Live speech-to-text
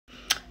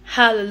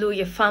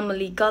Hallelujah,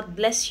 family. God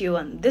bless you.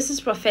 And this is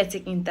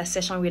Prophetic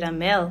Intercession with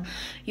Amel.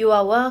 You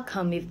are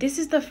welcome. If this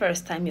is the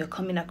first time you're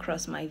coming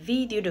across my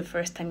video, the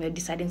first time you're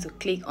deciding to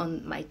click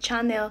on my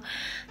channel,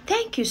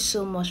 thank you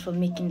so much for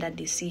making that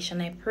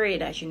decision. I pray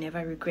that you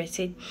never regret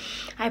it.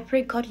 I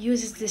pray God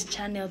uses this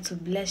channel to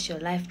bless your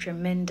life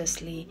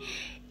tremendously.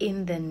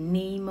 In the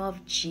name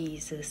of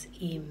Jesus,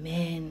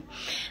 amen.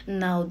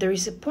 Now, there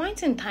is a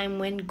point in time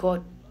when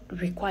God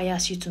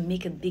requires you to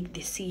make a big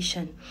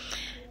decision.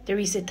 There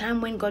is a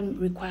time when God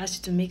requires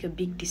you to make a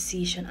big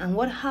decision. And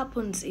what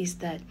happens is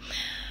that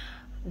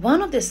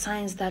one of the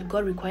signs that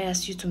God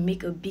requires you to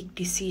make a big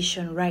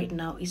decision right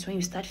now is when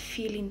you start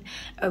feeling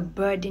a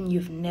burden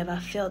you've never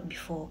felt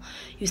before.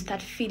 You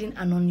start feeling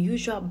an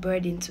unusual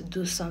burden to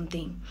do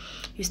something.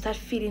 You start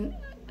feeling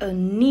a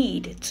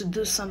need to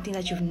do something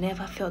that you've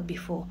never felt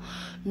before.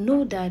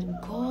 Know that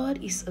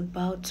God is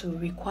about to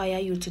require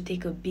you to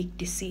take a big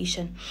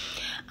decision.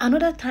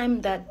 Another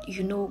time that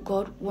you know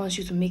God wants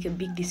you to make a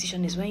big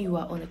decision is when you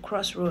are on a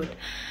crossroad.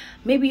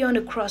 Maybe you're on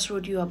a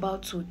crossroad, you're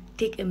about to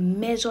take a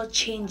major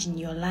change in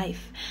your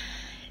life.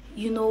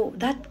 You know,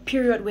 that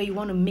period where you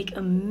want to make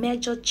a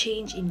major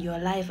change in your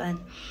life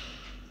and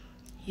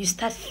you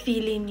start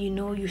feeling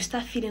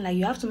like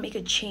you have to make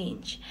a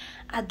change.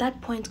 At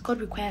that point, God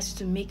requires you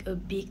to make a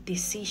big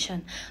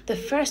decision. The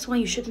first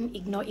one you shouldn't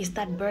ignore is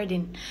that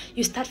burden.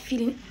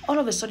 All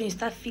of a sudden, you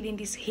start feeling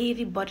this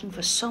heavy burden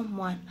for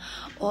someone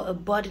or a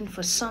burden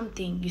for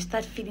something. You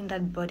start feeling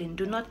that burden.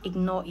 Do not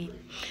ignore it.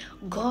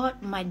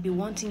 God might be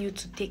wanting you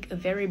to take a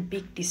very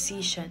big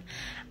decision.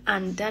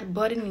 And that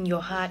burden in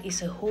your heart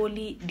is a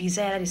holy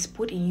desire that is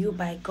put in you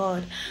by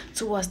God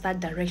towards that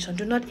direction.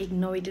 Do not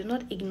ignore it. Do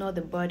not ignore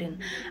the burden.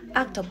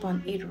 Act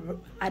upon it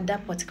at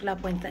that particular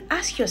point.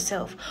 Ask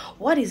yourself,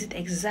 what is it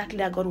exactly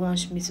that God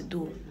wants me to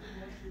do?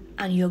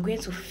 And you're going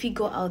to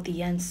figure out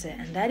the answer.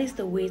 And that is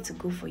the way to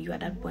go for you at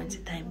that point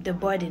in time. The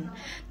burden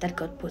that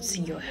God puts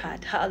in your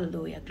heart.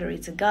 Hallelujah. Glory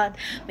to God.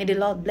 May the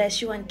Lord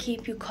bless you and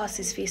keep you, cause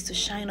his face to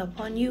shine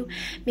upon you.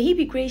 May he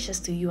be gracious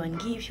to you and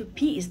give you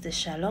peace. The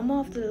shalom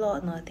of the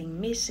Lord. Nothing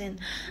missing,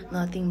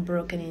 nothing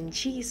broken. In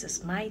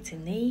Jesus' mighty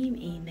name.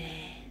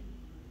 Amen.